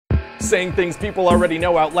saying things people already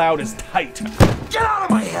know out loud is tight. Get out of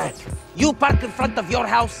my head! You park in front of your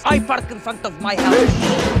house, I park in front of my house.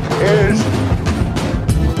 This is...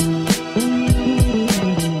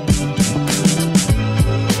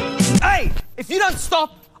 Hey! If you don't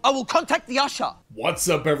stop, I will contact the usher. What's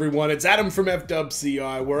up, everyone? It's Adam from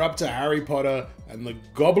FWCI. We're up to Harry Potter and the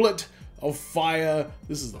Goblet of Fire.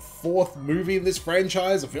 This is the 4th movie in this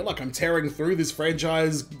franchise. I feel like I'm tearing through this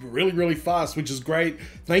franchise really fast, which is great.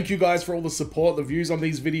 Thank you guys for all the support. The views on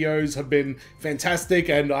these videos have been fantastic,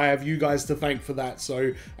 and I have you guys to thank for that,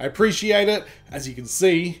 so I appreciate it. As you can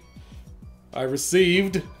see, I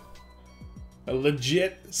received a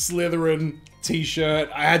legit Slytherin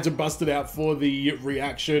t-shirt. I had to bust it out for the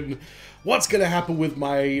reaction. What's gonna happen with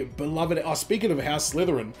my beloved... Oh, speaking of House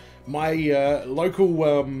Slytherin, my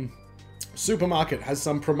local supermarket has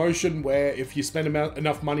some promotion where if you spend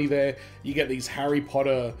enough money there, you get these Harry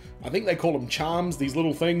Potter, I think they call them charms, these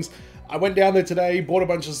little things. I went down there today, bought a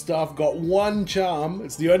bunch of stuff, got one charm.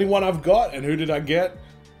 It's the only one I've got, and who did I get?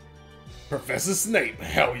 Professor Snape.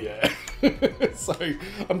 Hell yeah. So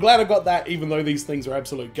I'm glad I got that, even though these things are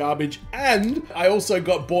absolute garbage. And I also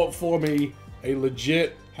got bought for me a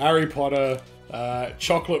legit Harry Potter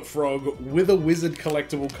chocolate frog with a wizard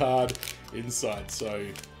collectible card inside. So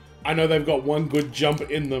I know they've got one good jump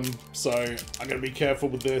in them, so I'm gonna be careful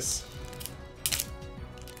with this.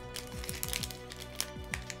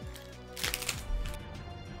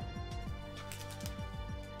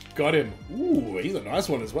 Got him. Ooh, he's a nice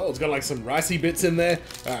one as well. It's got like some ricey bits in there.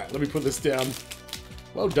 Alright, let me put this down.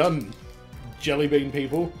 Well done, jelly bean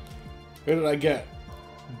people. Who did I get?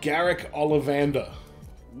 Garrick Ollivander.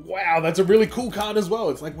 Wow, that's a really cool card as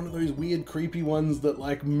well. It's like one of those weird, creepy ones that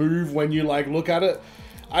like move when you like look at it.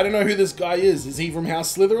 I don't know who this guy is. Is he from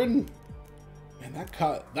House Slytherin? Man,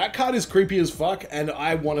 that card is creepy as fuck, and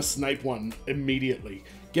I want a Snape one immediately.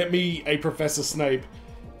 Get me a Professor Snape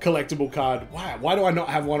collectible card. Wow, why do I not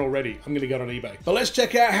have one already? I'm gonna get on eBay. But let's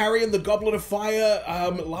check out Harry and the Goblet of Fire.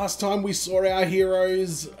 Last time we saw our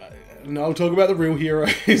heroes, no, I'll talk about the real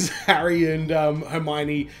heroes, Harry and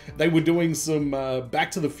Hermione. They were doing some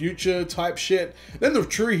Back to the Future type shit. Then the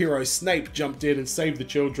true hero, Snape, jumped in and saved the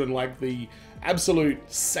children like the absolute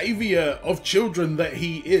savior of children that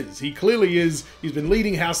he is. He clearly is. He's been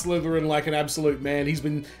leading House Slytherin like an absolute man. He's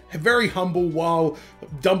been very humble while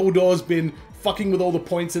Dumbledore's been fucking with all the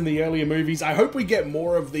points in the earlier movies. I hope we get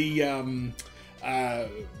more of the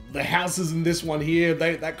houses in this one here.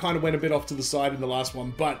 That kind of went a bit off to the side in the last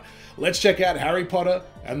one, but let's check out Harry Potter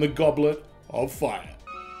and the Goblet of Fire.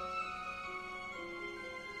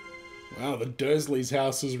 Wow, the Dursleys'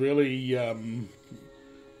 house is really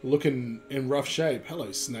looking in rough shape.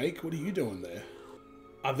 Hello, Snake. What are you doing there?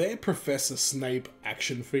 Are there Professor Snape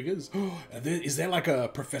action figures? Is there like a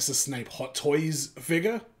Professor Snape Hot Toys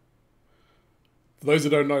figure? For those that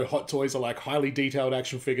don't know, Hot Toys are like highly detailed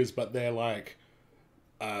action figures, but they're like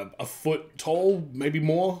a foot tall, maybe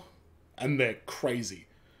more, and they're crazy.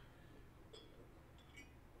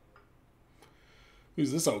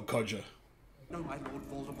 Who's this old codger? No, my Lord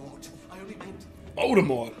Voldemort. I only meant...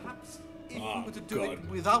 Voldemort? Perhaps if Oh, we were to do God. it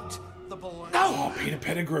without the boy. No! Oh, Peter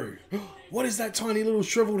Pettigrew. What is that tiny little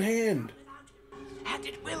shriveled hand? And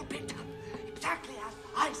it will be done exactly as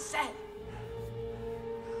I said.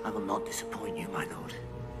 I will not disappoint you, my lord.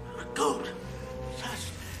 Good.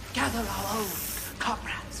 Just gather our own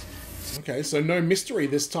comrades. Okay, so no mystery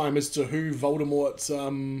this time as to who Voldemort's,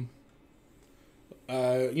 you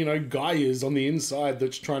know, guy is on the inside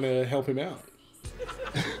that's trying to help him out.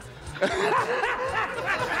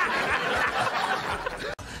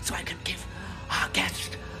 So I can give our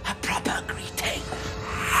guest a proper greeting.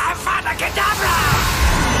 Avada Kedavra!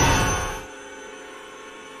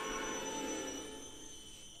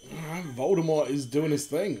 Voldemort is doing his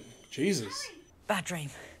thing. Jesus. Bad dream.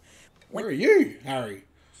 Where are you, Harry?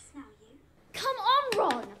 Come on,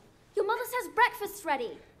 Ron! Your mother says breakfast's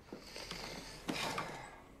ready.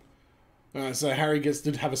 So Harry gets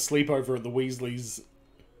to have a sleepover at the Weasleys'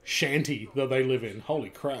 shanty that they live in. Holy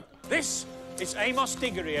crap. This is Amos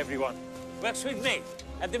Diggory, everyone. Works with me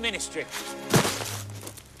at the Ministry.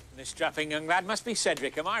 This strapping young lad must be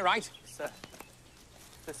Cedric, am I right? Sir,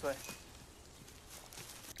 this way.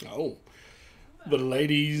 Oh. The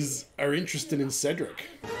ladies are interested in Cedric.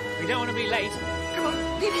 We don't want to be late. Come on,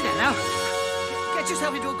 nearly there now. Get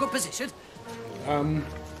yourself into a good position. Why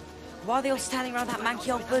are they all standing around that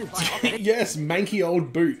manky old boot? Yes, manky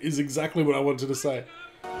old boot is exactly what I wanted to say.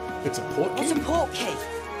 It's a port key? What's a port key?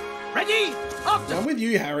 Ready? After. I'm with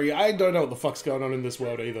you, Harry. I don't know what the fuck's going on in this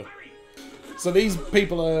world either. So these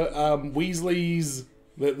people are Weasley's,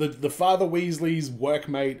 the Father Weasley's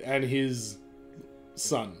workmate and his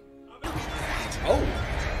son.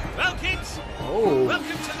 Oh.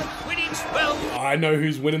 Welcome to the Quidditch World. I know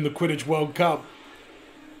who's winning the Quidditch World Cup.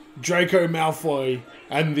 Draco Malfoy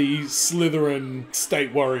and the Slytherin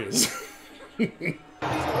State Warriors.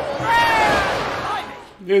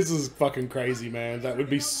 This is fucking crazy, man. That would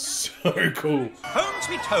be so cool. Home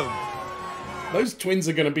sweet home. Those twins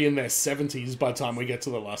are going to be in their 70s by the time we get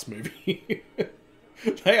to the last movie.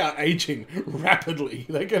 They are aging rapidly.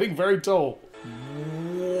 They're getting very tall.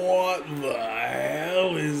 What the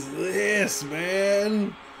hell is this,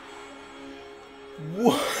 man?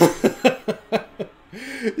 What?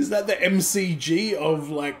 Is that the MCG of,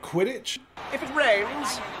 like, Quidditch? If it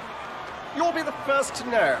rains, you'll be the first to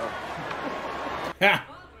know. Ha!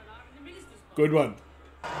 Good one.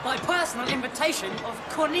 By personal invitation of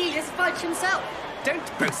Cornelius Fudge himself.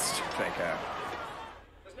 Don't boast, Draco.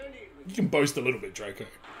 You can boast a little bit, Draco.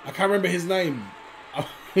 I can't remember his name.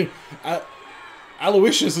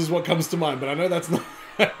 Aloysius is what comes to mind, but I know that's not.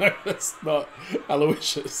 That's not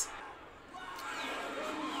Aloysius.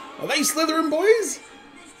 Are they Slytherin boys?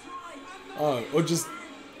 Oh, or just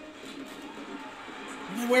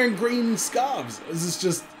they're wearing green scarves. Is this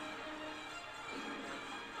just?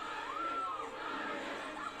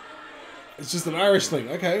 It's just an Irish thing.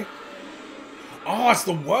 Okay. Oh, it's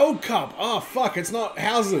the World Cup. Oh, fuck. It's not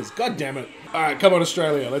houses. God damn it. All right, come on,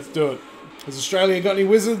 Australia. Let's do it. Has Australia got any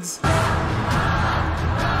wizards?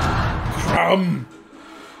 Crumb.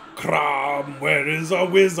 Crumb, where is a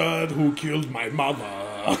wizard who killed my mother?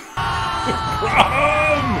 Crumb!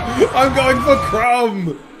 I'm going for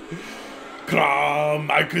Crumb. Crumb,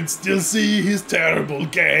 I could still see his terrible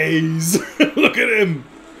gaze. Look at him.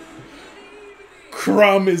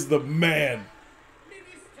 Crumb is the man.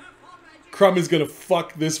 Crumb is gonna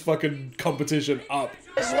fuck this fucking competition up.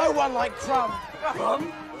 There's no one like Crumb.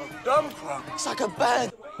 Crumb? Dumb Crumb. It's like a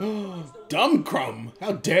bird. Dumb Crumb?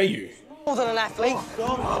 How dare you? More than an athlete.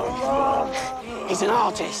 He's an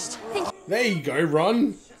artist. There you go,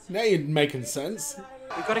 Ron. Now you're making sense.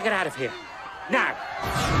 We've got to get out of here. Now!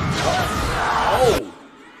 Oh!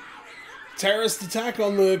 Terrorist attack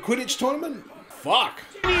on the Quidditch tournament? Fuck.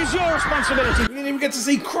 It is your responsibility. We didn't even get to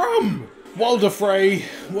see Crumb! Walder Frey,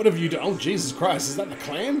 what have you done? Oh, Jesus Christ, is that the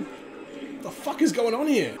clan? What the fuck is going on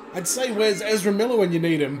here? I'd say where's Ezra Miller when you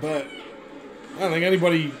need him, but I don't think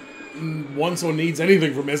anybody wants or needs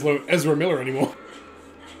anything from Ezra Miller anymore.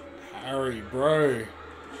 Harry, bro.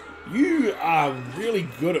 You are really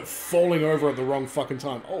good at falling over at the wrong fucking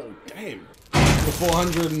time. Oh, damn. The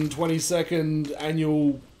 422nd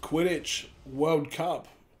annual Quidditch World Cup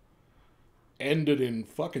ended in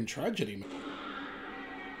fucking tragedy, man.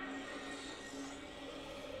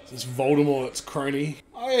 Is this Voldemort's crony?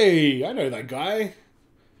 Hey, I know that guy.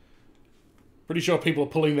 Pretty sure people are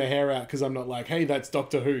pulling their hair out because I'm not like, hey, that's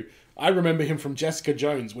Doctor Who. I remember him from Jessica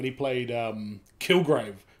Jones when he played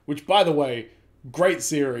Kilgrave, which, by the way, great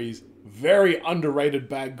series, very underrated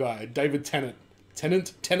bad guy. David Tennant,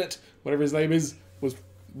 whatever his name is, was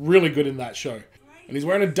really good in that show. And he's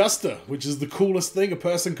wearing a duster, which is the coolest thing a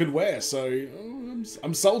person could wear, so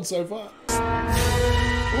I'm sold so far.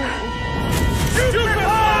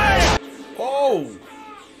 Oh!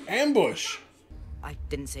 Ambush! I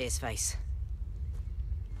didn't see his face.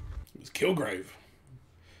 It was Kilgrave.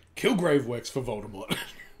 Kilgrave works for Voldemort.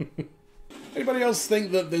 Anybody else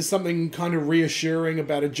think that there's something kind of reassuring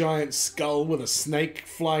about a giant skull with a snake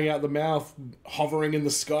flying out the mouth, hovering in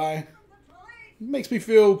the sky? It makes me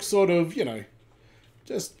feel sort of, you know,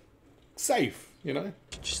 just safe, you know?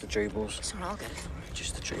 Just the jewels. It's all I'll get it for.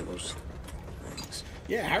 Just the jewels. Thanks.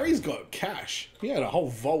 Yeah, Harry's got cash. He had a whole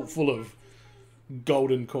vault full of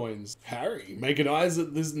golden coins. Harry, making eyes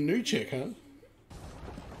at this new chick, huh?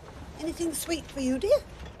 Anything sweet for you, dear?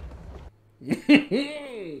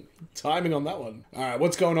 Timing on that one. Alright,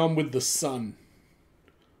 what's going on with the son?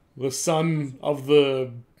 The son of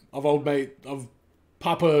old mate, of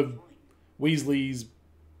Papa Weasley's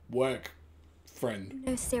work friend.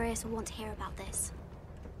 No, Sirius will want to hear about this.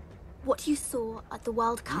 What you saw at the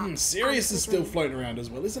World Cup. Sirius is still floating around as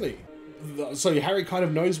well, isn't he? So Harry kind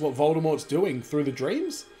of knows what Voldemort's doing through the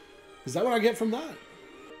dreams? Is that what I get from that?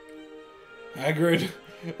 Hagrid,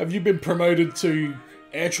 have you been promoted to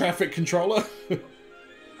air traffic controller?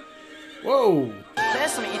 Whoa!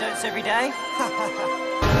 There's something you don't see every day.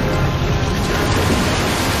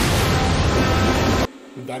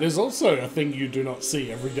 That is also a thing you do not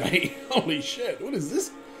see every day. Holy shit, what is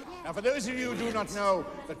this? Now, for those of you who do not know,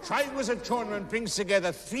 the Triwizard Tournament brings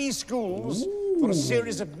together 3 schools for a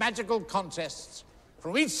series of magical contests.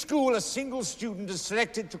 From each school, a single student is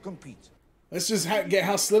selected to compete. Let's just get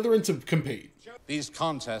House Slytherin to compete. These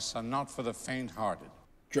contests are not for the faint-hearted.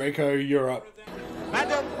 Draco, you're up.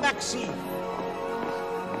 Madame Maxime.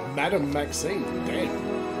 Madam Maxine. Damn.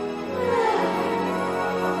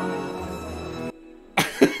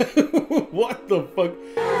 What the fuck?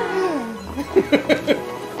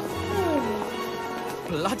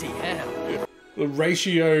 Bloody hell. The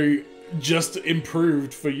ratio just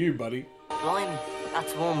improved for you, buddy. Blimey,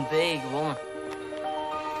 that's one big woman.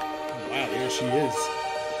 Wow, there she is.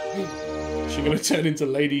 Is she gonna turn into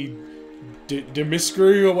Lady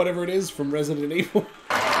Demiscrew or whatever it is from Resident Evil?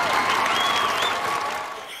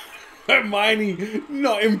 Hermione,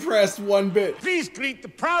 not impressed one bit. Please greet the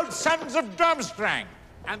proud sons of Durmstrang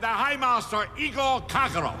and the High Master Igor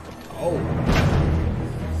Karkaroff. Oh.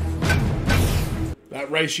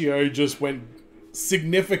 That ratio just went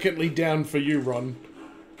significantly down for you, Ron.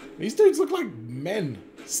 These dudes look like men.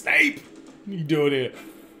 Snape! What are you doing here?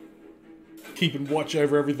 Keeping watch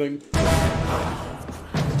over everything.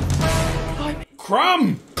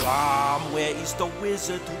 Crumb! Crumb, where is the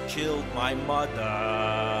wizard who killed my mother?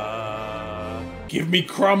 Give me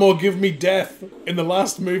Crumb or give me death. In the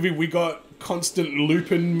last movie, we got constant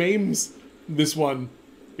Lupin memes. This one,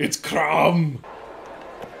 it's Crumb.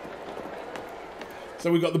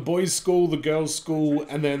 So we got the boys' school, the girls' school,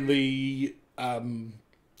 and then the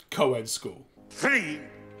co-ed school. 3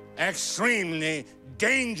 extremely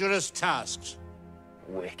dangerous tasks.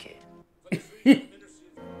 Wicked.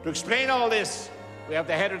 To explain all this, we have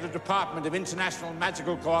the head of the Department of International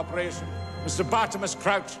Magical Cooperation, Mr. Bartimus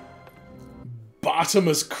Crouch.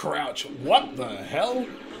 Bartimus Crouch. What the hell?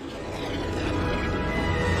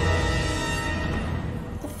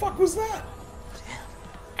 What the fuck was that?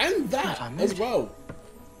 And that as well.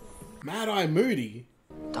 Mad-Eye Moody.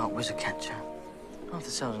 Dark wizard catcher. Half the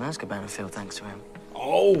cells in Azkaban are filled thanks to him.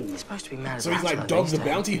 Oh. He's supposed to be mad as So he's like Dog the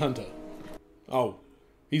Bounty Hunter. Oh.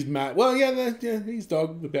 He's mad. Well, yeah, he's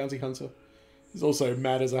Dog the Bounty Hunter. He's also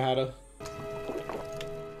mad as a hatter.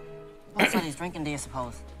 What's that he's drinking, do you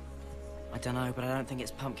suppose? I don't know, but I don't think it's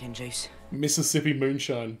pumpkin juice. Mississippi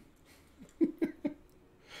moonshine.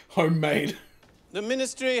 Homemade. The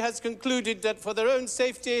Ministry has concluded that for their own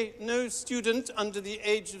safety, no student under the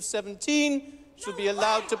age of 17 should be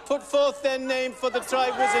allowed to put forth their name for the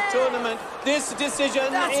Tri-Wizard Tournament. This decision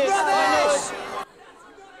is final.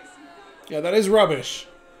 Yeah, that is rubbish.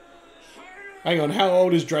 Hang on, how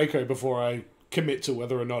old is Draco before I commit to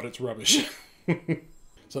whether or not it's rubbish?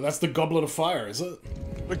 So that's the Goblet of Fire, is it?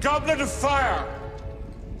 The Goblet of Fire!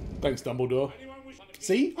 Thanks, Dumbledore.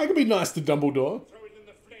 See? I can be nice to Dumbledore.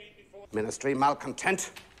 Ministry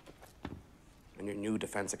malcontent. And your new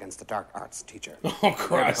defense against the dark arts teacher. Oh,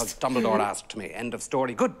 Christ. Because Dumbledore asked me. End of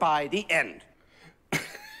story. Goodbye, the end.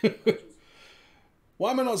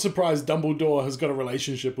 Why am I not surprised Dumbledore has got a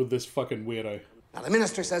relationship with this fucking weirdo? Now, the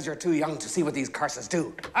minister says you're too young to see what these curses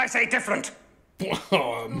do. I say different.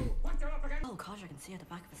 Oh, gosh, I can see at the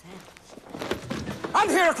back of his head. I'm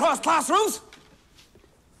here across classrooms.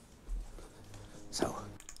 So.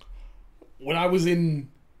 When I was in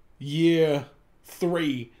year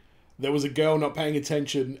 3, there was a girl not paying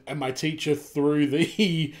attention, and my teacher threw the...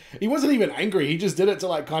 He wasn't even angry, he just did it to,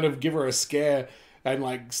 like, kind of give her a scare and,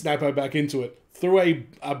 like, snap her back into it. Threw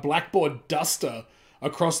a blackboard duster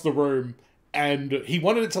across the room, and he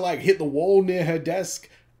wanted it to, like, hit the wall near her desk,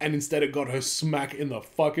 and instead it got her smack in the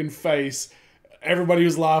fucking face. Everybody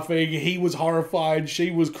was laughing, he was horrified, she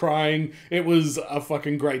was crying. It was a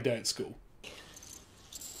fucking great day at school.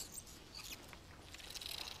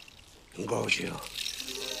 Ingogio.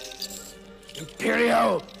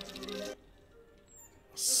 Imperio!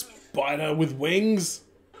 Spider with wings?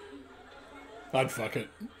 I'd fuck it.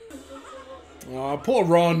 Oh, poor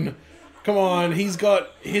Ron. Come on, he's got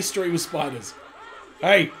history with spiders.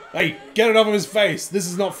 Hey, get it off of his face. This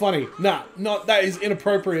is not funny. Nah, that is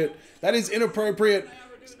inappropriate. That is inappropriate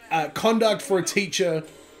conduct for a teacher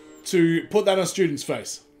to put that on a student's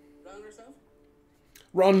face.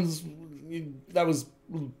 Ron's... That was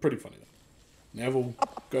pretty funny. Neville,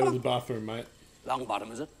 go to the bathroom, mate. Long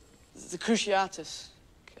bottom, is it? The Cruciatus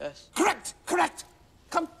curse. Correct!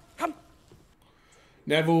 Come!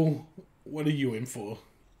 Neville, what are you in for?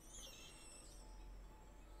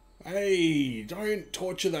 Hey, don't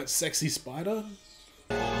torture that sexy spider.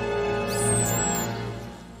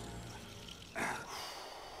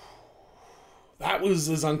 That was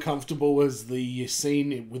as uncomfortable as the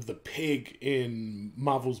scene with the pig in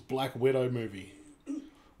Marvel's Black Widow movie.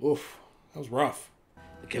 Oof, that was rough.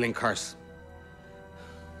 The killing curse.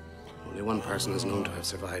 Only one person is known to have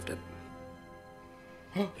survived it.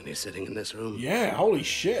 And he's sitting in this room. Yeah, holy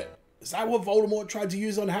shit. Is that what Voldemort tried to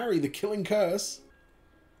use on Harry? The killing curse?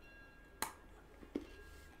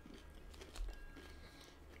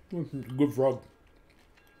 Good frog.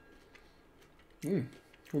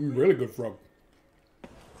 Really good frog.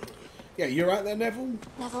 Yeah, you right there, Neville?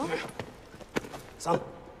 Neville? Son,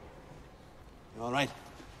 you all right?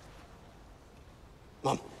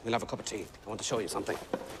 Mom, we'll have a cup of tea. I want to show you something.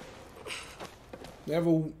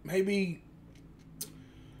 Neville, maybe...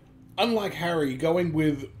 Unlike Harry, going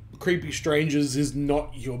with creepy strangers is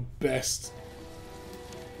not your best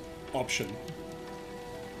option.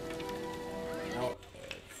 What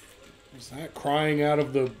was that? Crying out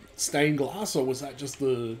of the stained glass, or was that just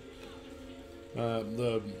the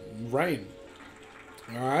rain?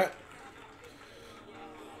 Alright.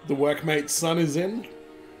 The workmate's son is in.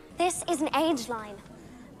 This is an age line.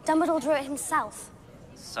 Dumbledore drew it himself.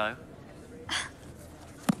 So?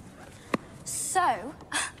 So,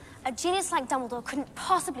 a genius like Dumbledore couldn't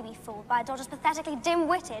possibly be fooled by a dodge as pathetically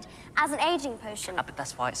dim-witted as an aging potion. But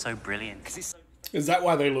that's why it's so brilliant. Is that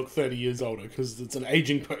why they look 30 years older? Because it's an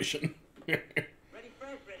aging potion.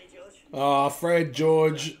 Ah, Fred,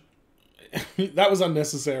 George. That was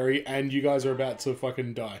unnecessary, and you guys are about to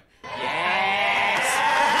fucking die. Yes!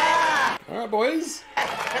 Alright, boys.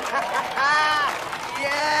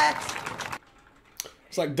 Yes!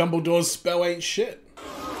 It's like Dumbledore's spell ain't shit.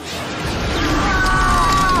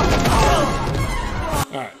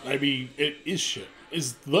 Alright, maybe it is shit.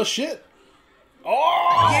 Is the shit?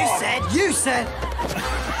 Oh! You said!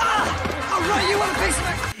 I'll write you one piece of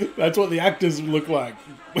it! That's what the actors look like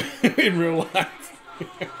in real life.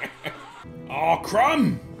 Oh,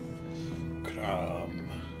 Crumb! Crumb.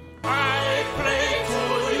 I pray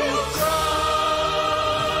for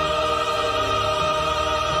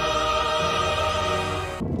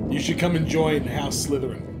you, You should come and join House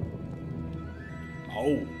Slytherin.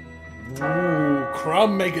 Oh. Ooh,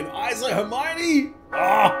 Crumb making eyes at Hermione?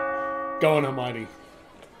 Ah! Go on, Hermione.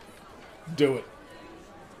 Do it.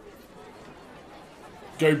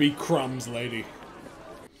 Go be Crumb's lady.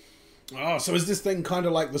 Oh, so is this thing kind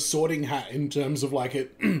of like the Sorting Hat in terms of like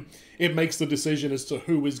it it makes the decision as to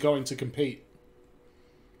who is going to compete?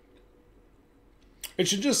 It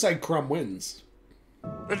should just say Crumb wins.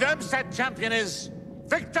 The Darmstadt champion is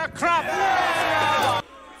Victor Crumb! Yeah!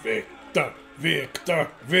 Victor, Victor,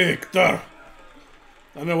 Victor.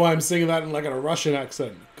 I don't know why I'm singing that in like a Russian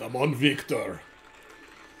accent. Come on, Victor.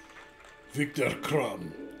 Victor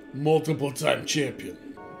Crumb, multiple-time champion.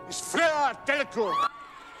 It's Fleur Delacour.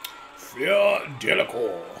 Fleur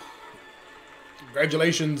Delacour.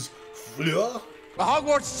 Congratulations, Fleur. The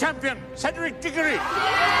Hogwarts champion, Cedric Diggory.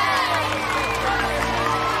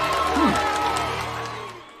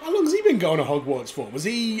 How long's he been going to Hogwarts for? Was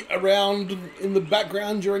he around in the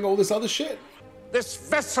background during all this other shit? This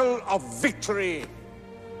vessel of victory,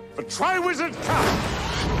 the Triwizard Cup.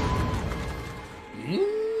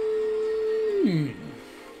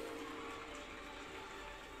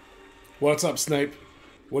 What's up, Snape?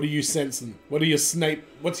 What are you sensing?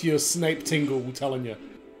 What's your Snape tingle telling you?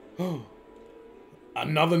 Oh,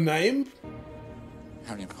 another name?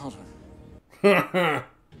 Harry Potter.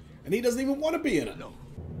 And he doesn't even want to be in it. No.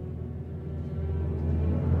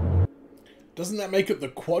 Doesn't that make it the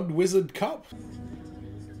Quad Wizard Cup?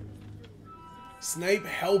 Snape,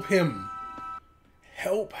 help him.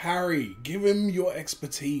 Help Harry. Give him your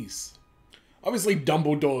expertise. Obviously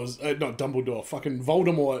Dumbledore's... not Dumbledore. Fucking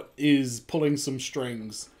Voldemort is pulling some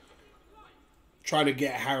strings. Trying to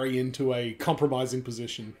get Harry into a compromising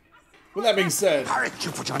position. With that being said... Harry, did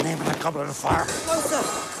you put your name in a goblet of fire? No, sir.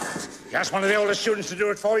 You asked one of the older students to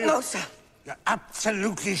do it for you? No, sir. You're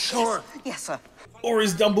absolutely sure? Yes, sir. Or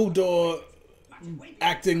is Dumbledore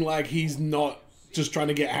acting like he's not just trying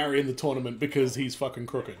to get Harry in the tournament because he's fucking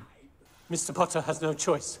crooked? Mr. Potter has no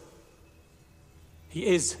choice. He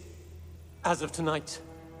is, as of tonight,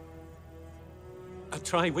 a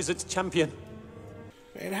Triwizard champion.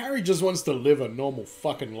 And Harry just wants to live a normal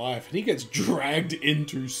fucking life, and he gets dragged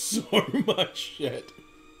into so much shit.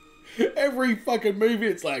 Every fucking movie,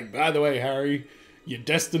 it's like, by the way, Harry, you're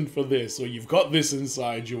destined for this, or you've got this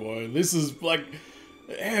inside you, or this is like...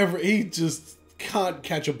 he just can't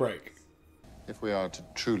catch a break. If we are to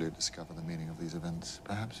truly discover the meaning of these events,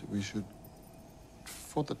 perhaps we should,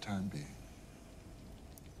 for the time being,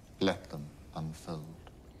 let them unfold.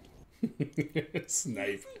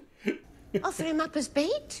 Snape. Offer him up as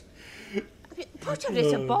bait? Potter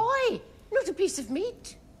is a boy, not a piece of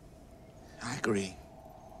meat. I agree.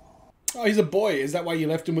 Oh, he's a boy. Is that why you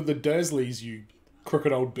left him with the Dursleys, you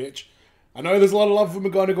crooked old bitch? I know there's a lot of love for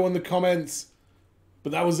McGonagall in the comments,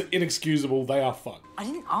 but that was inexcusable. They are fucked. I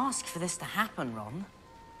didn't ask for this to happen, Ron.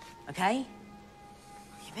 Okay?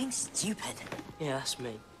 You're being stupid. Yeah, that's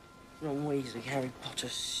me. Ron Weasley, Harry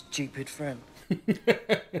Potter's stupid friend.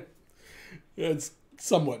 It's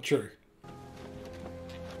somewhat true.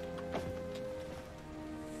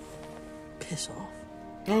 Piss off.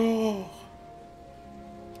 Oh.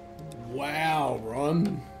 Wow,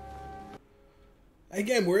 Ron.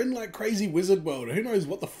 Again, we're in like crazy wizard world. Who knows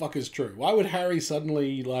what the fuck is true? Why would Harry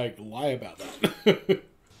suddenly like lie about that?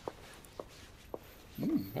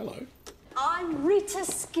 Hello. I'm Rita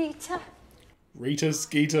Skeeter. Rita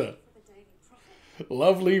Skeeter.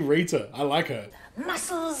 Lovely Rita. I like her.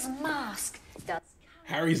 Muscles mask.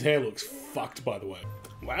 Harry's hair looks fucked, by the way.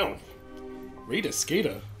 Wow. Rita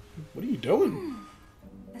Skeeter. What are you doing?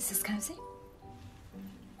 This is cozy.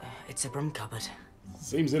 It's a broom cupboard.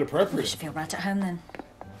 Seems You inappropriate. should feel right at home then.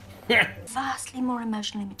 Vastly more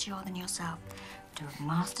emotionally mature than yourself to have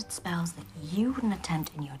mastered spells that you wouldn't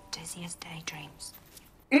attempt in your dizziest daydreams.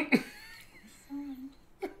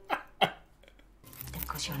 Of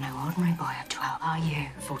course, you're no ordinary boy of 12, are you?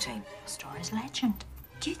 14. Your story's legend.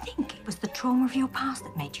 Do you think it was the trauma of your past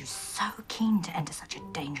that made you so keen to enter such a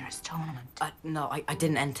dangerous tournament? No, I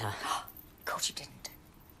didn't enter. Of course you didn't.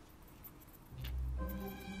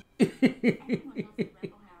 How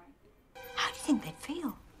do you think they'd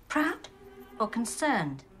feel? Proud or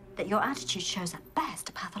concerned that your attitude shows at best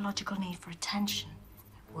a pathological need for attention,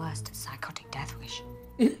 at worst a psychotic death wish?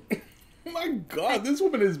 My god, this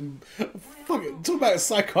woman is fucking talk about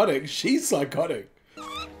psychotic. She's psychotic.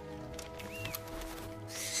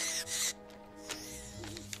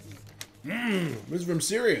 This room's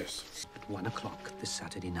serious. At 1 o'clock this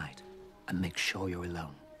Saturday night, and make sure you're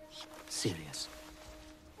alone. Serious.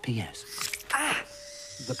 P.S.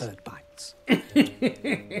 The bird bites.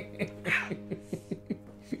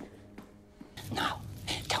 Now,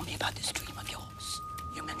 tell me about this dream of yours.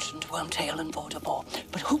 You mentioned Wormtail and Voldemort,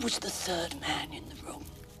 but who was the third man in the room?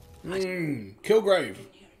 Kilgrave.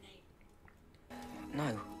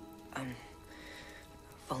 No.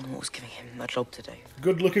 Voldemort was giving him a job to do.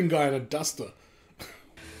 Good-looking guy in a duster.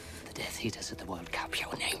 The Death Eaters at the World Cup,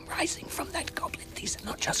 your name rising from that goblet. These are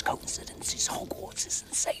not just coincidences. Hogwarts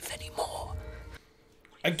isn't safe anymore.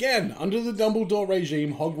 Again, under the Dumbledore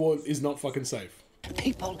regime, Hogwarts is not fucking safe.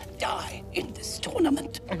 People die in this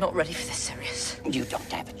tournament. I'm not ready for this, Sirius. You don't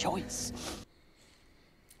have a choice.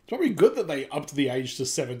 It's probably good that they upped the age to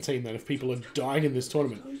 17 then if people are dying in this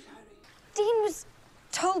tournament. Dean was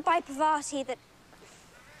told by Parvati that...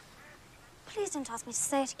 Please don't ask me to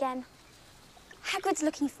say it again. Hagrid's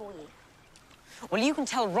looking for you. Well, you can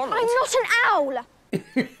tell Ronald... I'm not an owl!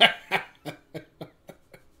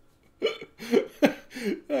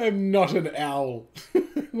 I'm not an owl.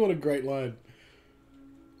 What a great line.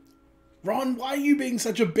 Ron, why are you being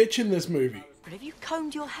such a bitch in this movie? But have you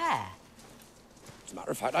combed your hair? As a matter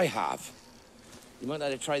of fact, I have. You might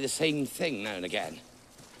like to try the same thing now and again.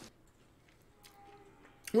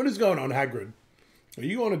 What is going on, Hagrid? Are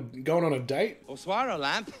you going on a date? Bonsoir,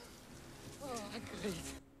 lamp.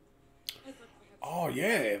 Oh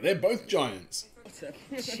yeah, they're both giants.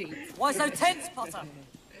 Why so tense, Potter?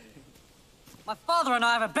 My father and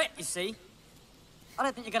I have a bet, you see. I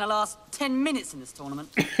don't think you're going to last 10 minutes in this tournament.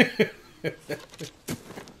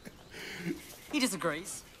 He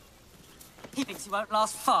disagrees. He thinks you won't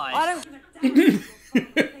last 5. I don't...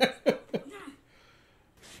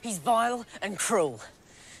 He's vile and cruel,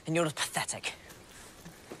 and you're just pathetic.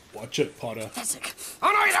 Watch it, Potter. Pathetic.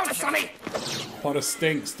 Oh no, you don't, Sonny! Potter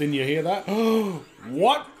stinks, didn't you hear that?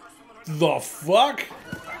 What the fuck?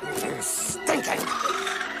 Stinking,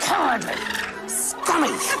 cowardly, scummy,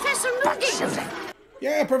 butt-shooting.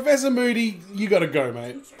 Yeah, Professor Moody, you gotta go,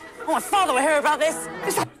 mate. Oh, my father will hear about this.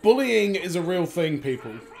 Bullying is a real thing,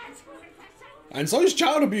 people. And so is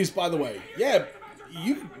child abuse, by the way. Yeah,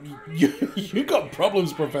 you got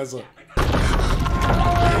problems, Professor.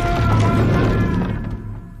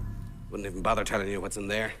 Wouldn't even bother telling you what's in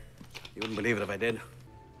there. You wouldn't believe it if I did.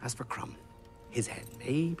 As for Crumb, his head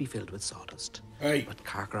may be filled with sawdust. Hey. But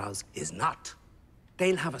Carcross is not.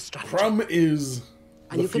 They'll have a strategy. Crumb is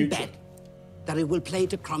and the you future. can bet that it will play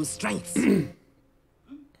to Crumb's strengths.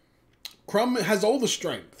 Crumb has all the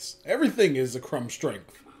strengths. Everything is a Crumb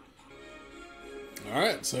strength.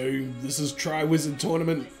 Alright, so this is Tri-Wizard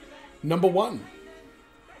Tournament number 1.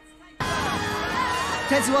 10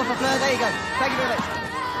 to 1 for Fleur, there you go. Thank you very much.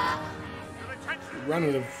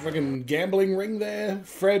 Running a fucking gambling ring there.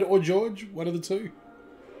 Fred or George, one of the two.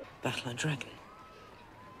 Battle a dragon.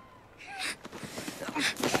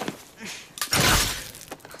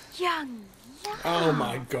 Young. Oh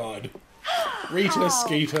my god. Rita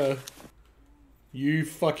Skeeter. You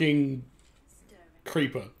fucking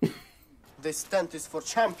creeper. This tent is for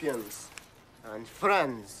champions and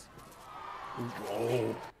friends.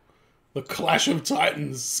 Whoa. The Clash of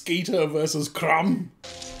Titans. Skeeter versus Crumb.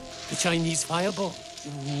 The Chinese fireball.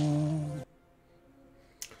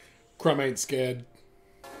 Crumb ain't scared.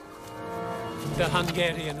 The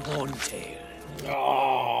Hungarian horntail.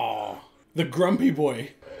 Oh, the grumpy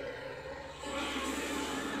boy.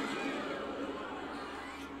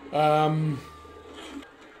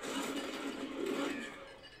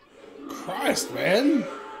 Christ, man.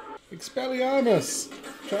 Expelliarmus.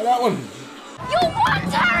 Try that one. You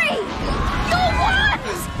what, Harry? You what?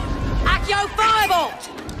 Accio Fireball!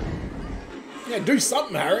 Yeah, do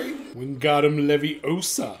something, Harry. Wingardium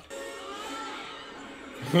Leviosa.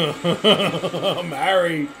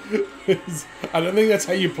 Harry. I don't think that's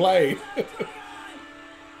how you play.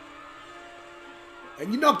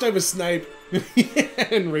 And you knocked over Snape.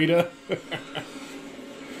 And Rita.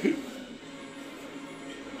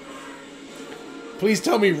 Please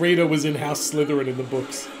tell me Rita was in House Slytherin in the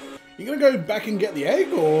books. You gonna go back and get the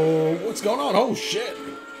egg, or what's going on? Oh shit.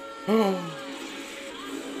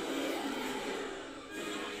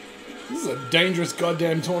 This is a dangerous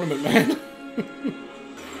goddamn tournament, man.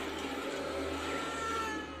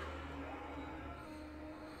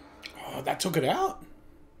 Oh, that took it out?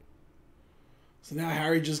 So now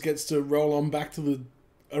Harry just gets to roll on back to the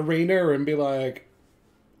arena and be like,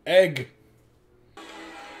 egg.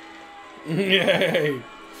 Yay!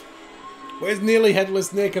 Where's Nearly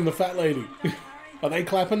Headless Nick and the fat lady? Are they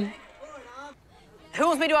clapping? Who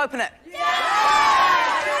wants me to open it?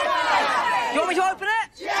 Yeah! You want me to open it?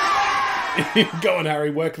 Yeah! Go on,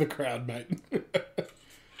 Harry, work the crowd, mate.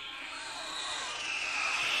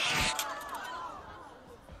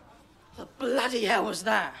 The bloody hell was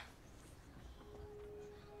that?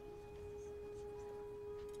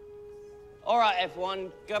 All right,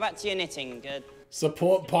 everyone, go back to your knitting.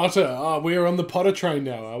 Support Potter. Oh, we're on the Potter train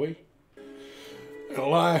now, are we?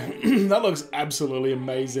 That looks absolutely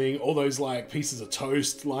amazing. All those like pieces of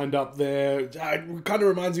toast lined up there. It kind of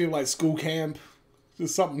reminds me of like school camp.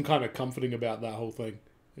 There's something kind of comforting about that whole thing.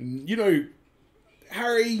 And you know,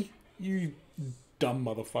 Harry, you dumb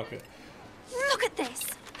motherfucker. Look at this.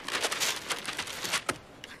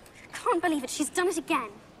 Can't believe it. She's done it again.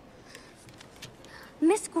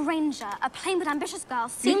 Miss Granger, a plain but ambitious girl,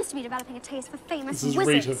 seems to be developing a taste for famous This is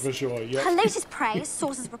wizards. Rita for sure, yeah. Her latest prey,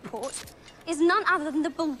 sources report, is none other than the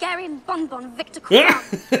Bulgarian bonbon Victor Krum.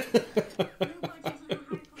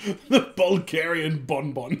 The Bulgarian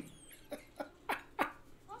bonbon.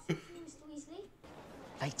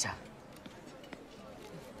 Later.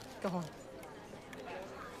 Go on.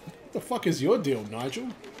 What the fuck is your deal, Nigel?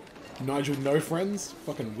 Nigel no friends?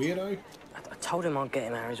 Fucking weirdo. I told him I'd get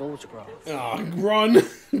him Harry's autograph. Oh, Ron.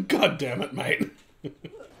 God damn it, mate.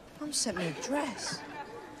 Mum sent me a dress.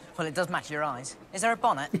 Well, it does match your eyes. Is there a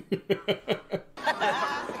bonnet?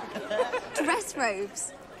 Dress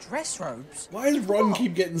robes. Dress robes? Why does Ron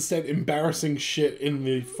keep getting sent embarrassing shit in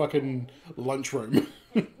the fucking lunchroom?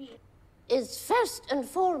 Is first and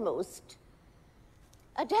foremost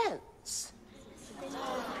a dance.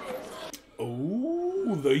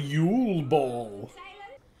 Oh, the Yule Ball.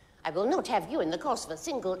 I will not have you in the course of a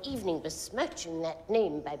single evening besmirching that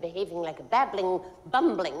name by behaving like a babbling,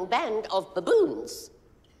 bumbling band of baboons.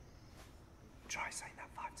 Try saying that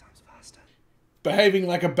 5 times faster. Behaving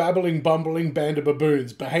like a babbling, bumbling band of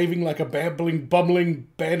baboons. Behaving like a babbling, bumbling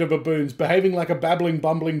band of baboons. Behaving like a babbling,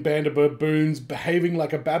 bumbling band of baboons. Behaving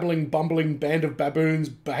like a babbling, bumbling band of baboons.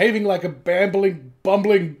 Behaving like a babbling,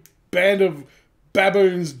 bumbling band of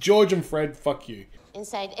baboons. George and Fred, fuck you.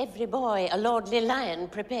 Inside every boy, a lordly lion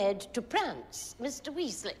prepared to prance. Mr.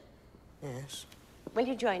 Weasley. Yes? Will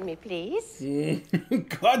you join me, please?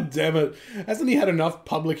 God damn it. Hasn't he had enough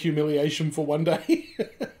public humiliation for one day?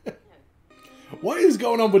 What is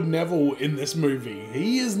going on with Neville in this movie?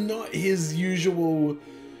 He is not his usual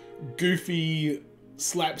goofy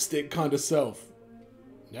slapstick kind of self.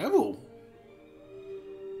 Neville?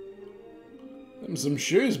 Them some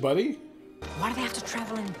shoes, buddy. Why do they have to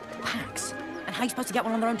travel in packs? And how are you supposed to get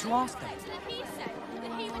one on their own to ask them?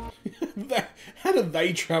 How do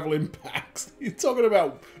they travel in packs? You're talking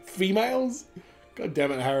about females? God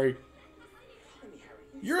damn it, Harry.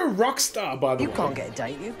 You're a rock star, by the way. You can't get a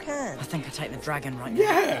date, you can. I think I take the dragon right now.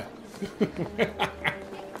 Yeah!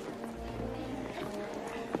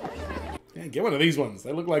 Yeah, get one of these ones.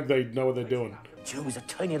 They look like they know what they're doing. Joe was a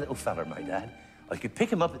tiny little feller, my dad. I could pick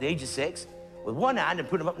him up at the age of 6 with one hand and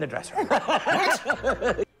put him up in the dresser.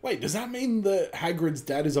 What? Wait, does that mean that Hagrid's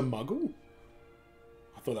dad is a muggle?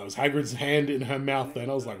 I thought that was Hagrid's hand in her mouth then.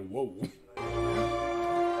 I was like, whoa.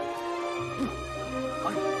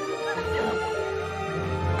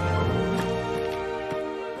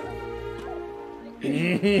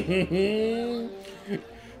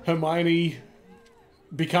 Hermione,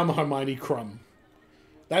 become Hermione Crumb.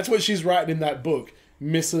 That's what she's writing in that book.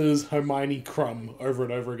 Mrs. Hermione Crumb over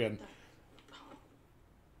and over again.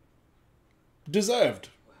 Deserved.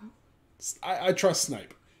 I trust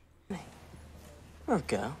Snape. You're a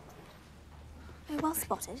girl. Oh, well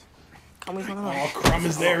spotted. Can't we run away? Oh, Crumb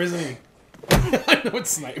is there, isn't he? I know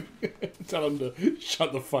it's Snape. Tell him to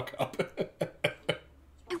shut the fuck up.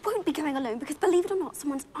 I won't be going alone because, believe it or not,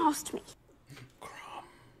 someone's asked me.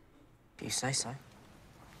 You say so.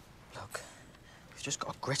 Look, we've just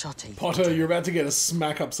got to grit our teeth. Potter, you're about to get a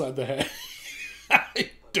smack upside the head.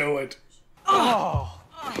 Do it. Oh!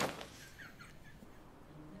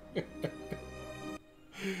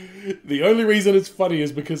 The only reason it's funny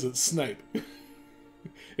is because it's Snape.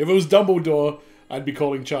 If it was Dumbledore, I'd be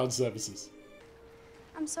calling child services.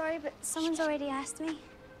 I'm sorry, but someone's already asked me.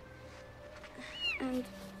 And,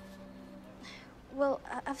 well,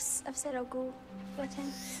 I've said I'll go with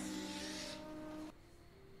him.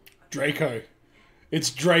 Draco.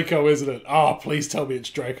 It's Draco, isn't it? Oh, please tell me it's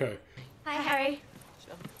Draco. Hi, Harry.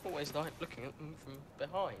 I always like looking at them from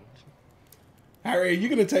behind. Harry, are you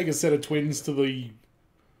going to take a set of twins to the...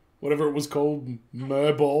 whatever it was called?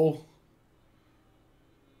 Mer Ball?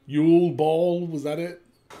 Yule Ball? Was that it?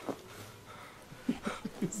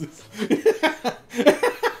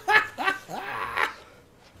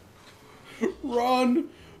 Ron,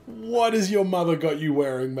 what has your mother got you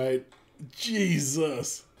wearing, mate?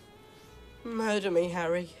 Jesus. Murder me,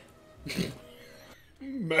 Harry.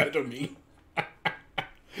 Murder me.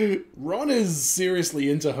 Ron is seriously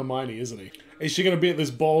into Hermione, isn't he? Is she going to be at this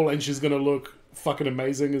ball and she's going to look fucking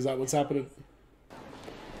amazing? Is that what's happening?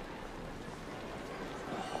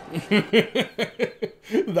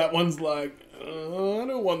 That one's like, I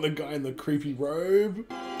don't want the guy in the creepy robe.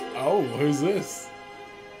 Oh, who's this?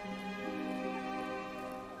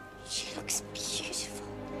 She looks beautiful.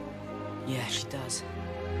 Yeah, she does.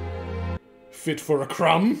 Fit for a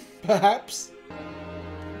crumb, perhaps?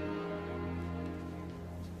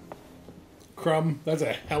 Crumb, that's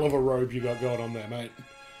a hell of a robe you got going on there, mate.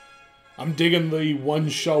 I'm digging the one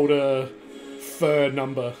shoulder fur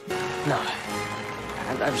number. No,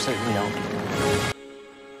 absolutely not.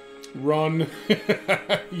 Ron,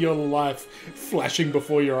 your life flashing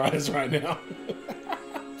before your eyes right now.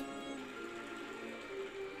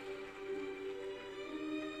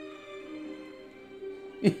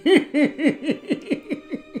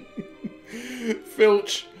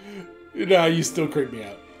 Filch, no, you still creep me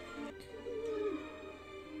out.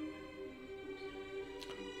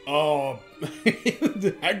 Oh,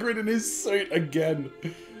 Hagrid in his suit again.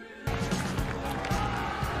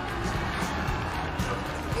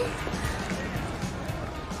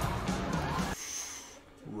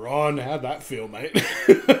 Ron, how'd that feel, mate? I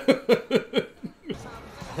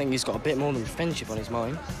think he's got a bit more than friendship on his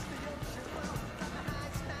mind.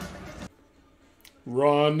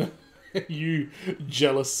 Ron, you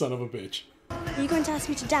jealous son of a bitch. Are you going to ask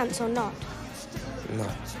me to dance or not?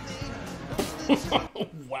 No.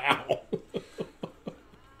 Wow.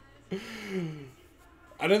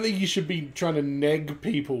 I don't think you should be trying to neg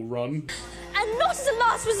people, Ron. And not as a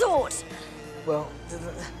last resort! Well,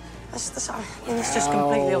 that's just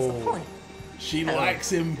completely off the point. She likes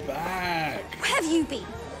him back. Where have you been?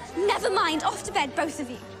 Never mind, off to bed, both of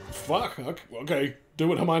you. Fuck, okay. Do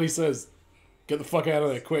what Hermione says. Get the fuck out of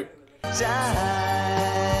there, quick.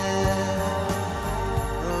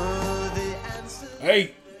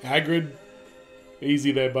 Hey, Hagrid.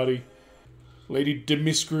 Easy there, buddy. Lady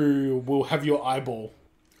Demiscrew will have your eyeball.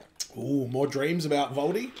 Ooh, more dreams about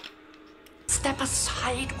Voldy? Step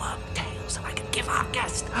aside, Wormtail, so I can give our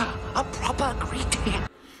guest a proper greeting.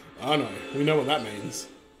 I know. We know what that means.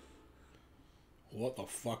 What the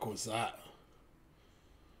fuck was that?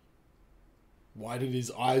 Why did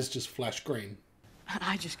his eyes just flash green?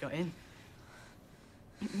 I just got in.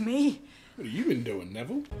 Me? What have you been doing,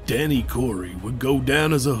 Neville? Danny Corey would go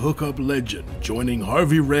down as a hookup legend, joining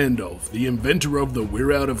Harvey Randolph, the inventor of the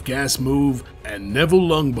We're Out of Gas move, and Neville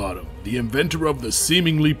Longbottom, the inventor of the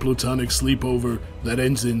seemingly platonic sleepover that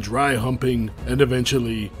ends in dry humping and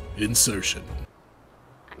eventually insertion.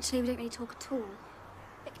 Actually, we don't really talk at all.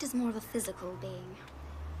 Victor's more of a physical being.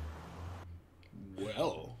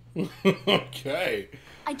 Well, okay.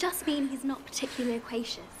 I just mean he's not particularly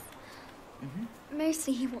loquacious.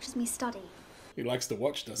 Mostly he watches me study. He likes to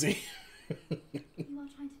watch, does he?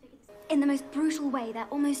 In the most brutal way, they're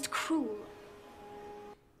almost cruel.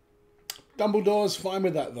 Dumbledore's fine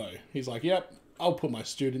with that, though. He's like, yep, I'll put my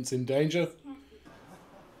students in danger.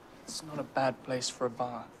 It's not a bad place for a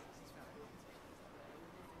bath.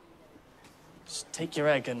 Just take your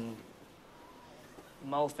egg and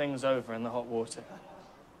mull things over in the hot water.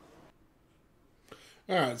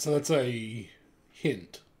 Alright, so that's a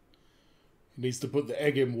hint. He needs to put the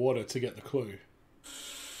egg in water to get the clue.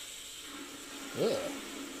 Ugh.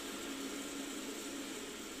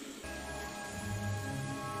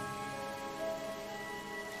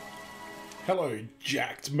 Hello,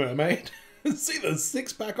 jacked mermaid. See the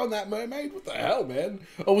six-pack on that mermaid? What the hell, man?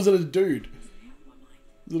 Or was it a dude?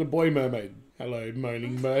 Was it a boy mermaid? Hello,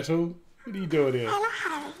 moaning myrtle. What are you doing here? Hello,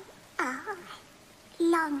 Harry. Oh,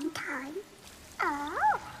 long time.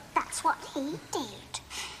 Oh, that's what he did.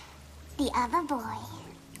 The other boy.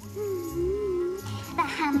 The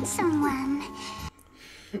handsome one.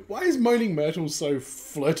 Why is moaning myrtle so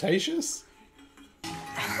flirtatious?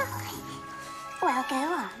 Well, go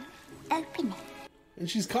on. Open it. And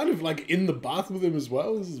she's kind of like in the bath with him as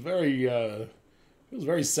well. This is very, it was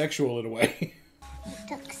very sexual in a way. It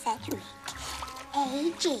took Cedric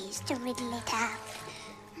ages to riddle it out.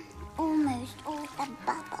 Almost all the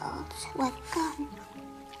bubbles were gone.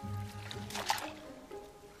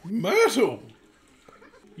 Myrtle!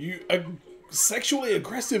 You a sexually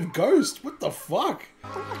aggressive ghost? What the fuck?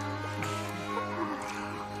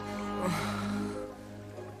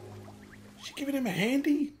 She giving him a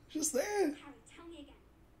handy? Just there?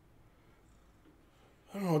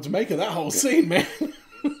 I don't know what to make of that whole scene, man. Is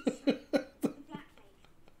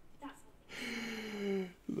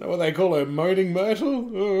that what they call her? Moaning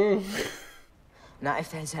myrtle? Oh. Now,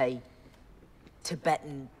 if there's a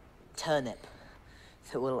Tibetan turnip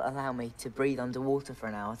that will allow me to breathe underwater for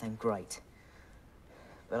an hour, then great.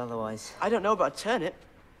 But otherwise... I don't know about a turnip,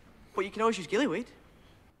 but you can always use gillyweed.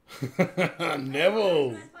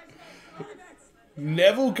 Neville!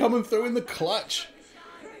 Neville coming through in the clutch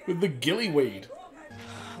with the gillyweed.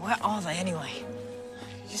 Where are they, anyway?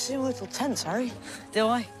 You seem a little tense, Harry. Do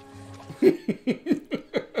I?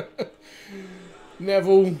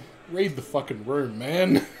 Neville, read the fucking room,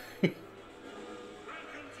 man.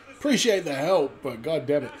 Appreciate the help, but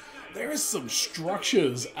goddammit. There is some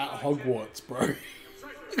structures at Hogwarts, bro.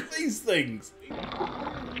 Look at these things.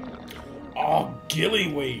 Oh,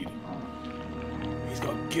 gillyweed. He's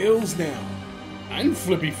got gills now. And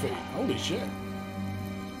flippy feet. Holy shit.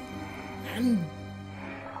 And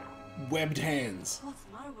webbed hands.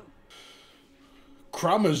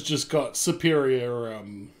 Crumb has just got superior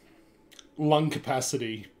lung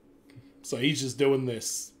capacity. So he's just doing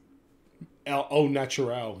this au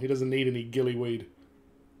natural. He doesn't need any gillyweed.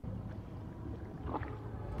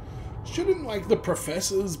 Shouldn't, like, the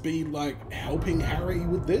professors be, like, helping Harry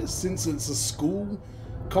with this, since it's a school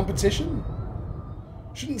competition?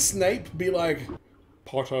 Shouldn't Snape be like,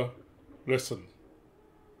 Potter, listen.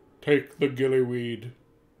 Take the gillyweed.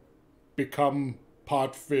 Become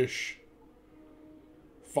part fish.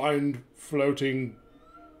 Find floating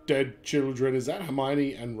dead children. Is that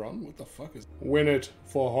Hermione and Ron? What the fuck is... Win it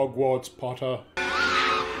for Hogwarts, Potter.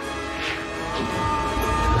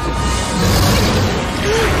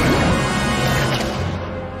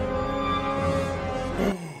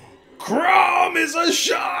 Crom is a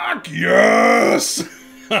shark! Yes!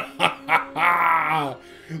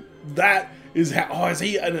 That is how... Oh, is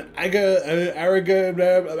he an Araga...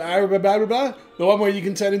 The one where you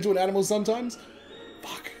can turn into an animal sometimes?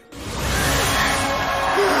 Fuck.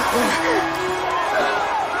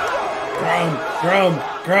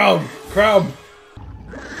 Crom.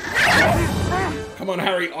 Come on,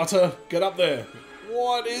 Harry Otter. Get up there.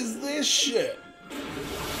 What is this shit?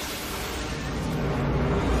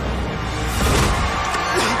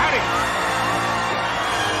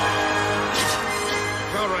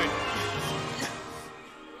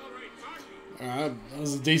 Alright, that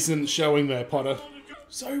was a decent showing there, Potter.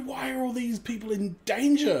 So why are all these people in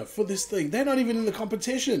danger for this thing? They're not even in the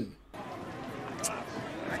competition.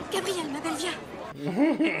 Gabriel, ma belle, viens.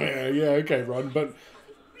 yeah, okay, Ron, but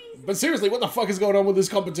seriously, what the fuck is going on with this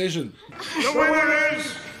competition? The winner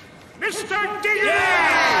is Mr. Diggory!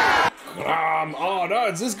 Oh no,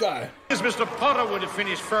 it's this guy. Mr. Potter would have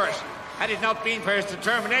finished first had it not been for his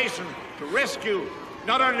determination to rescue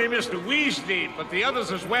not only Mr. Weasley, but the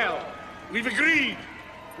others as well. We've agreed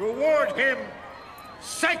to award him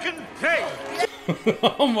second place.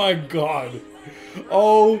 Oh my god.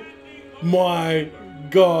 Oh my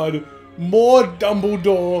god. More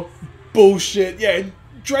Dumbledore bullshit. Yeah,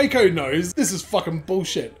 Draco knows this is fucking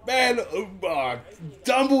bullshit. Man,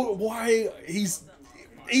 Dumbledore, why? He's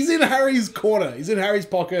in Harry's corner. He's in Harry's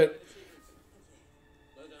pocket.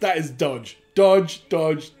 That is dodge. Dodge. What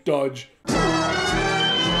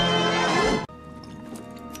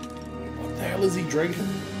the hell is he drinking?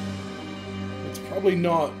 It's probably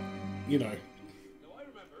not, you know,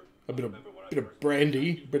 a bit of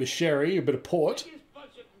brandy, a bit of sherry, a bit of port.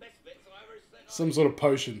 Some sort of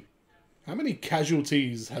potion. How many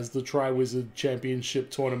casualties has the Triwizard Championship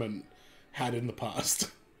tournament had in the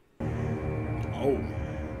past? Oh.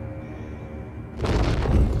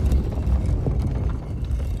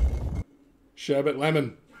 Sherbet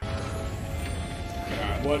lemon.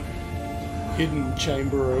 Alright, hidden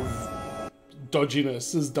chamber of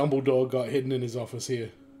dodginess as Dumbledore got hidden in his office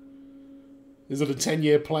here. Is it a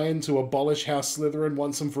 10-year plan to abolish House Slytherin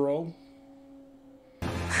once and for all?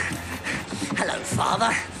 Hello,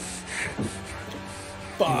 Father.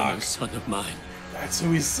 Fuck. Son of mine. That's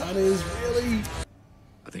who his son is, really?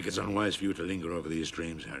 I think it's unwise for you to linger over these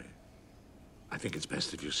dreams, Harry. I think it's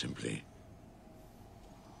best if you simply...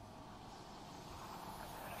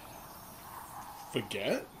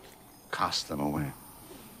 forget? cast them away.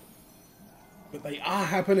 But they are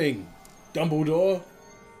happening. Dumbledore.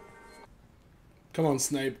 Come on,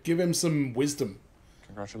 Snape. Give him some wisdom.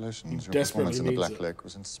 Congratulations. Your Desperately performance in the needs Black it. Lake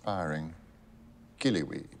was inspiring.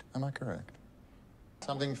 Gillyweed, am I correct?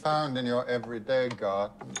 Something found in your everyday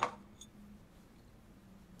garden.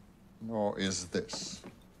 Nor is this.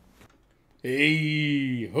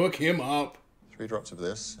 Hey, hook him up. 3 drops of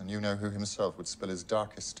this, and you know who himself would spill his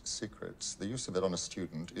darkest secrets. The use of it on a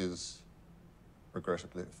student is,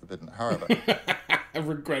 regrettably, forbidden. However...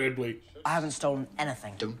 Regrettably. I haven't stolen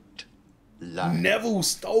anything. Don't lie. Neville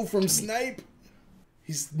stole from Snape.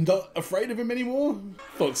 He's not afraid of him anymore.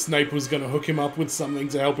 Thought Snape was going to hook him up with something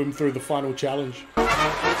to help him through the final challenge.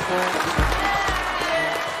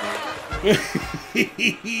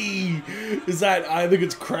 Is that, I think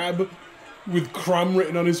it's Crab with Crumb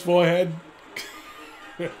written on his forehead.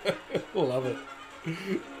 Love it.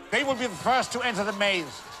 They will be the first to enter the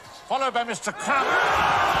maze, followed by Mr.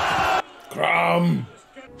 Crumb. Crumb!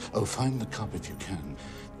 Oh, find the cup if you can,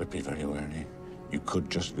 but be very wary. You could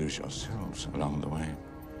just lose yourselves along the way.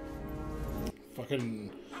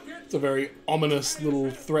 Fucking... It's a very ominous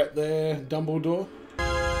little threat there, Dumbledore.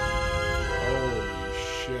 Holy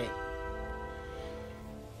shit.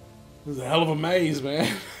 This is a hell of a maze,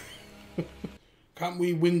 man. Can't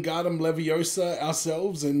we Wingardium Leviosa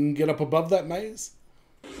ourselves and get up above that maze?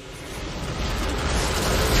 This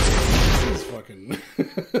is fucking...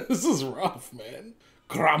 this is rough, man.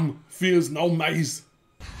 Crumb fears no maze.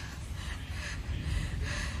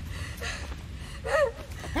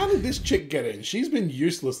 How did this chick get in? She's been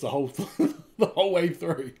useless the whole way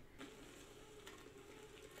through.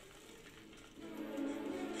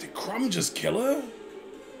 Did Crumb just kill her?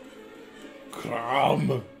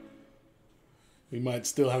 Crumb. We might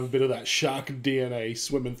still have a bit of that shark DNA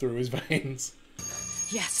swimming through his veins.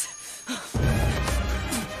 Yes.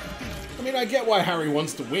 I mean, I get why Harry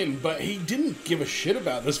wants to win, but he didn't give a shit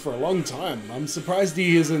about this for a long time. I'm surprised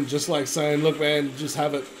he isn't just like saying, look man, just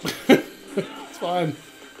have it. It's fine.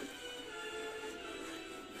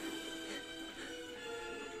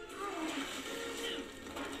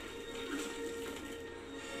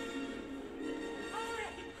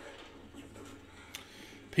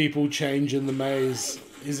 People change in the maze.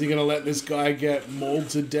 Is he gonna let this guy get mauled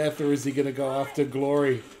to death, or is he gonna go after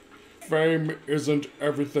glory? Fame isn't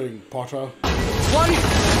everything, Potter. 1, 2,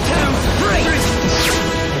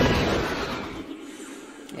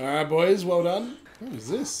 3. Alright, boys, well done. What is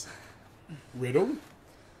this? Riddle?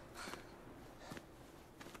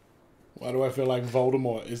 Why do I feel like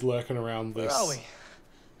Voldemort is lurking around this? Where are we?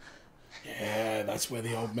 Yeah, that's where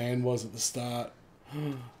the old man was at the start.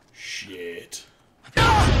 Shit.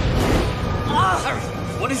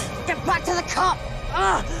 What is... Get back to the cup!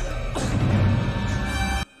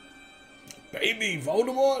 Baby,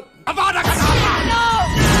 Voldemort? No!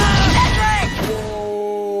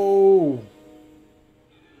 Whoa!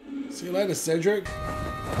 See you later, Cedric.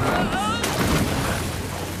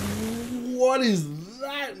 What is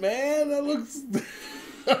that, man? That looks...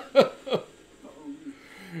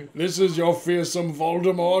 This is your fearsome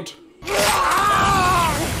Voldemort.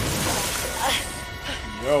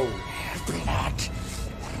 Yo. Blood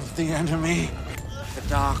of the enemy, the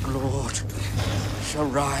Dark Lord, shall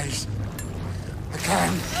rise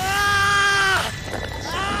again.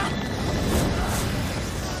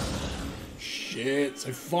 Shit,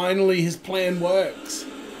 so finally his plan works.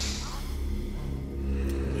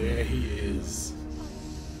 There he is.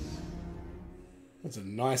 That's a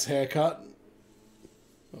nice haircut.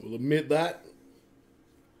 I will admit that.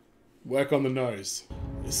 Work on the nose.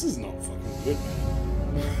 This is not fucking good, man.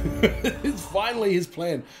 It's finally his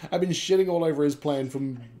plan. I've been shitting all over his plan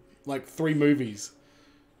from like 3 movies.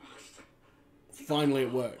 Finally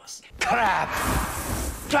it works. Crap!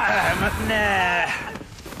 Damn, nah!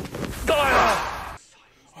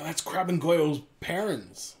 Oh, that's Crabbe and Goyle's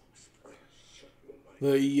parents.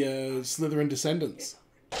 The Slytherin descendants.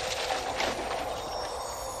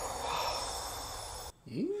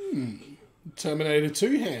 Terminator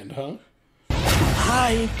 2 hand, huh?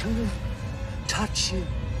 I can touch you.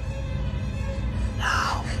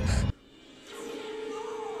 Now.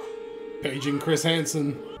 Paging Chris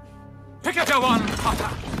Hansen. Pick up your one, Potter.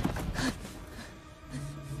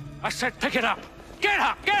 I said pick it up! Get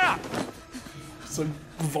up! Get up! So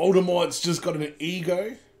Voldemort's just got an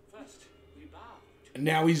ego. And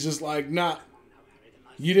now he's just like, nah,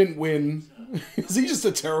 you didn't win. Is he just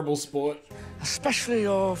a terrible sport? Especially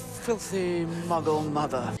your filthy muggle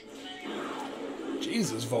mother.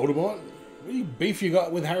 Jesus, Voldemort. What beef you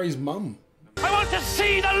got with Harry's mum? I want to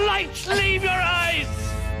see the lights leave your eyes!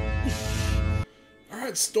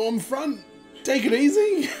 Alright, Stormfront. Take it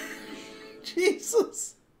easy.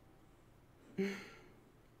 Jesus.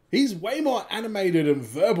 He's way more animated and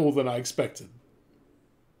verbal than I expected.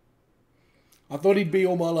 I thought he'd be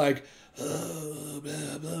all more like, blah,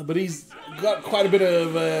 blah, but he's got quite a bit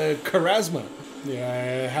of charisma.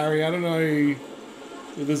 Yeah, Harry, I don't know if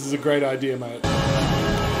this is a great idea, mate.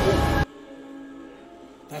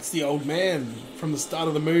 That's the old man from the start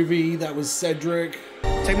of the movie. That was Cedric.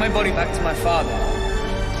 Take my body back to my father.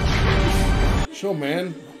 Sure,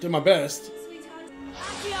 man. I'll do my best.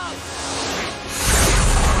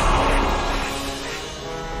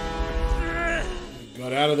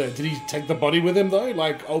 Got out of there. Did he take the body with him, though?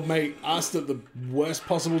 Like old mate asked at the worst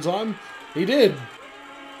possible time? He did.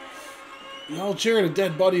 Y'all cheering a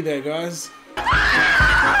dead body there, guys.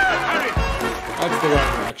 That's the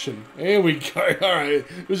right reaction. Here we go. Alright.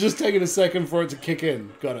 It was just taking a second for it to kick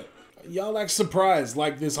in. Got it. Y'all act surprised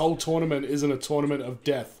like this whole tournament isn't a tournament of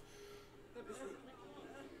death.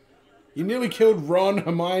 You nearly killed Ron,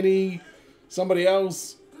 Hermione, somebody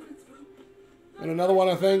else. And another one,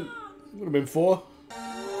 I think. Would have been 4.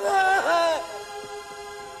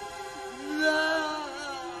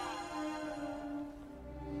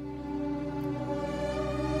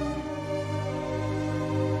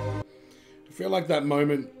 I feel like that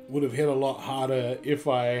moment would have hit a lot harder if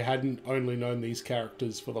I hadn't only known these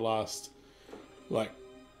characters for the last, like,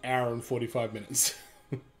 hour and 45 minutes.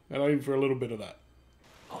 And only for a little bit of that.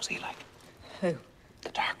 What was he like? Who? The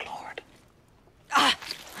Dark Lord. Ah!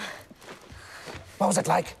 What was it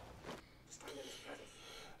like?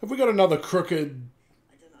 Have we got another crooked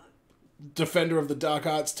defender of the dark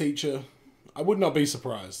arts teacher? I would not be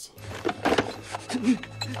surprised.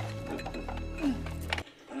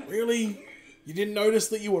 Really? You didn't notice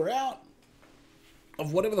that you were out?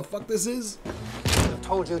 Of whatever the fuck this is? I would have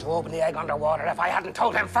told you to open the egg underwater if I hadn't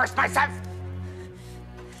told him first myself.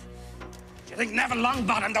 Do you think Neville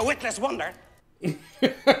Longbottom, the witless wonder?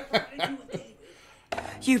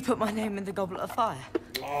 You put my name in the Goblet of Fire.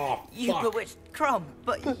 Oh, you bewitched Crumb,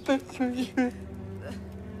 but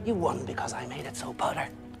you won because I made it so, Potter.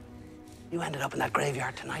 You ended up in that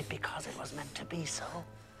graveyard tonight because it was meant to be so.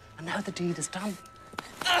 And now the deed is done.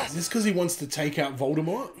 Is this because he wants to take out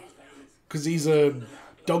Voldemort? Because he's a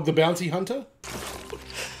Dog the Bounty Hunter?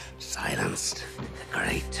 Silenced the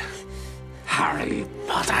great Harry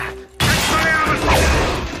Potter.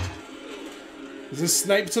 Is this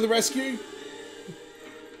Snape to the rescue?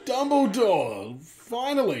 Dumbledore,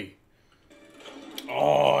 finally.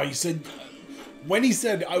 Oh, he said, when he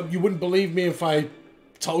said, you wouldn't believe me if I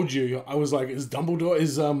told you, I was like, is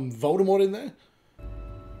Voldemort in there?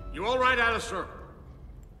 You all right, Alistair?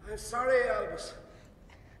 I'm sorry, Albus.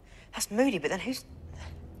 That's Moody, but then who's...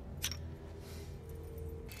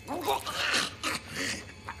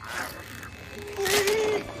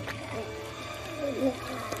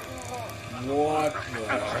 What the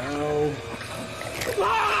hell?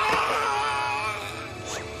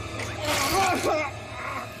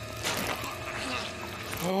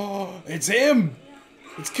 Oh, it's him!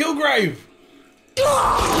 It's Kilgrave!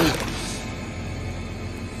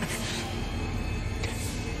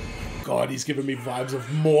 God, he's giving me vibes of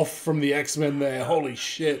Morph from the X-Men there. Holy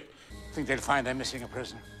shit. Think they'll find they're missing a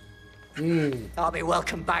prisoner. I'll be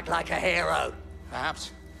welcomed back like a hero.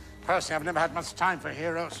 Perhaps. Personally, I've never had much time for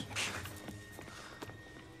heroes.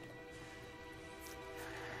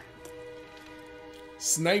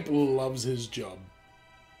 Snape loves his job.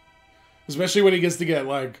 Especially when he gets to get,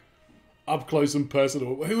 like, up close and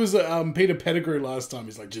personal. Who was it? Peter Pettigrew last time.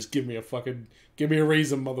 He's like, just give me a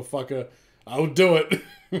reason, motherfucker. I'll do it.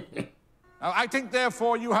 Now, I think,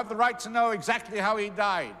 therefore, you have the right to know exactly how he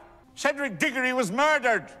died. Cedric Diggory was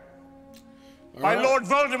murdered by Lord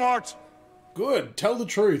Voldemort. Good. Tell the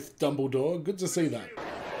truth, Dumbledore. Good to see that.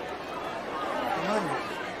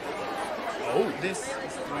 Oh. This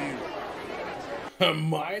is for you.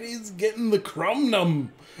 Hermione's getting the crumb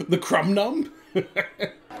num. The crumb num?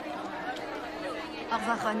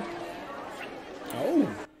 Oh.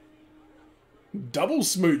 Double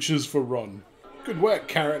smooches for Ron. Good work,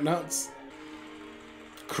 Carrot Nuts.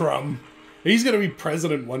 Crumb. He's going to be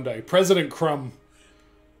president one day. President Crumb.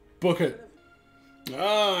 Book it.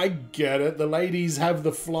 Ah, I get it. The ladies have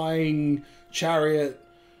the flying chariot.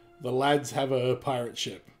 The lads have a pirate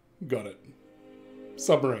ship. Got it.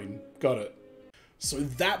 Submarine. Got it. So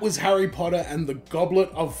that was Harry Potter and the Goblet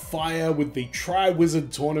of Fire with the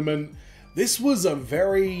Triwizard Tournament. This was a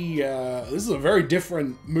very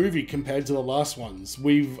different movie compared to the last ones.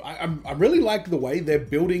 I really like the way they're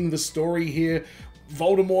building the story here.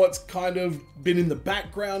 Voldemort's kind of been in the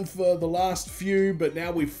background for the last few, but now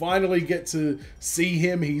we finally get to see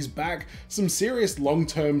him. He's back. Some serious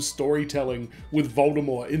long-term storytelling with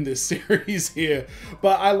Voldemort in this series here.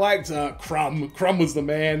 But I liked Crumb. Crumb was the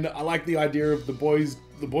man. I like the idea of the boys'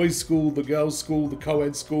 school, the girls' school, the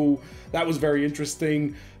co-ed school. That was very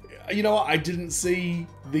interesting. You know what? I didn't see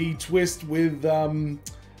the twist with,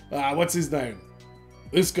 what's his name?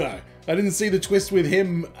 This guy. I didn't see the twist with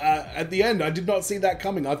him at the end. I did not see that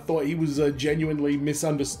coming. I thought he was genuinely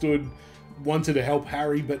misunderstood, wanted to help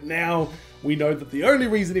Harry, but now we know that the only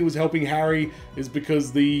reason he was helping Harry is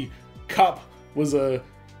because the cup was a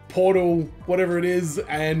portal, whatever it is,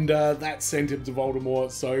 and that sent him to Voldemort.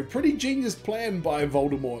 So pretty genius plan by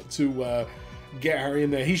Voldemort to get Harry in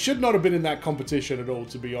there. He should not have been in that competition at all,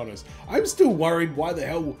 to be honest. I'm still worried why the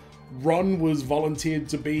hell Ron was volunteered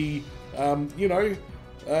to be,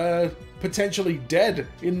 potentially dead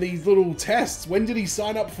in these little tests. When did he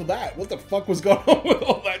sign up for that? What the fuck was going on with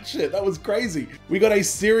all that shit? That was crazy. We got a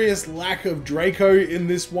serious lack of Draco in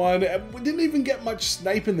this one. We didn't even get much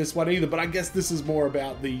Snape in this one either, but I guess this is more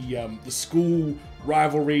about the school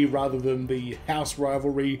rivalry rather than the house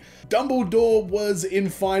rivalry. Dumbledore was in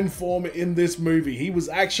fine form in this movie. He was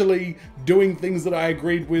actually doing things that I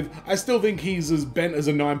agreed with. I still think he's as bent as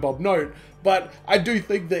a 9-bob note, but I do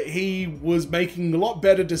think that he was making a lot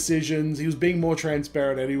better decisions. He was being more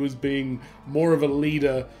transparent and he was being more of a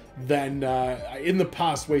leader than in the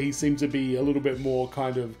past, where he seemed to be a little bit more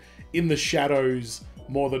kind of in the shadows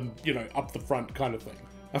more than, you know, up the front kind of thing.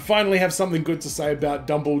 I finally have something good to say about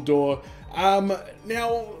Dumbledore.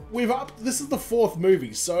 Now, this is the 4th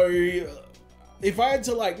movie, so if I had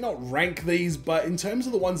to, like, not rank these, but in terms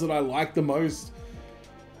of the ones that I like the most,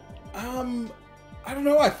 I don't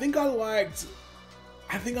know, I think I liked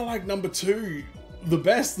number 2 the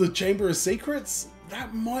best, the Chamber of Secrets.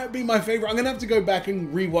 That might be my favorite. I'm gonna have to go back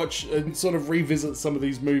and rewatch and sort of revisit some of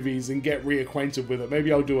these movies and get reacquainted with it.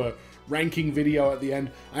 Maybe I'll do a ranking video at the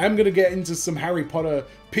end. I am going to get into some Harry Potter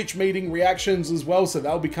pitch meeting reactions as well, so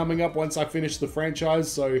that'll be coming up once I finish the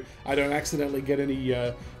franchise, so I don't accidentally get any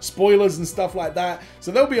spoilers and stuff like that.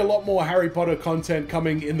 So there'll be a lot more Harry Potter content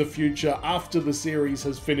coming in the future after the series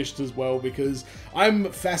has finished as well, because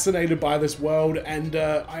I'm fascinated by this world and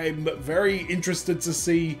I'm very interested to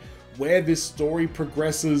see where this story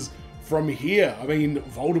progresses from here. I mean,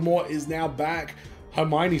 Voldemort is now back.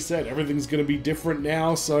 Hermione said everything's going to be different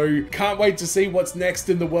now, so can't wait to see what's next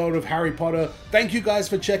in the world of Harry Potter. Thank you guys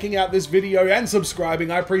for checking out this video and subscribing.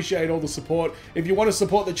 I appreciate all the support. If you want to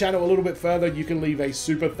support the channel a little bit further, you can leave a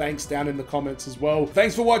super thanks down in the comments as well.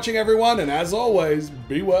 Thanks for watching, everyone, and as always,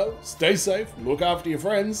 be well, stay safe, look after your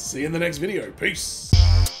friends. See you in the next video. Peace.